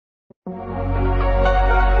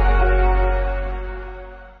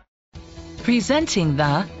Presenting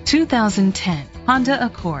the 2010 Honda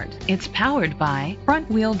Accord. It's powered by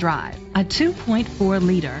front-wheel drive, a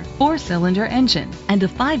 2.4-liter four-cylinder engine, and a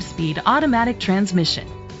 5-speed automatic transmission.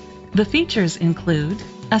 The features include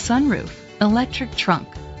a sunroof, electric trunk,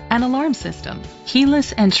 an alarm system,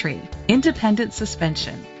 keyless entry, independent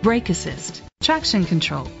suspension, brake assist, traction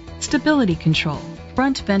control, stability control,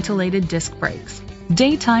 front ventilated disc brakes,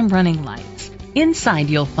 daytime running lights. Inside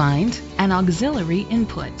you'll find an auxiliary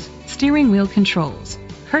input, steering wheel controls,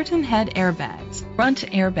 curtain head airbags, front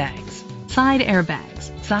airbags,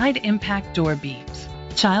 side impact door beams,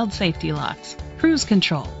 child safety locks, cruise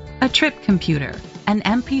control, a trip computer, an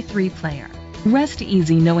MP3 player. Rest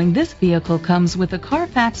easy knowing this vehicle comes with a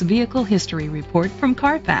Carfax Vehicle History Report from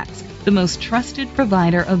Carfax, the most trusted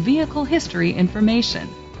provider of vehicle history information.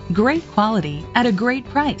 Great quality at a great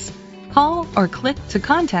price. Call or click to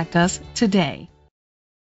contact us today.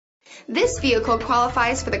 This vehicle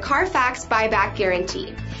qualifies for the Carfax buyback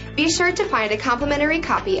guarantee. Be sure to find a complimentary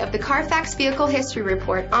copy of the Carfax Vehicle History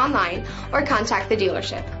Report online or contact the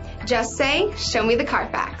dealership. Just say, "Show me the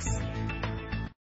Carfax."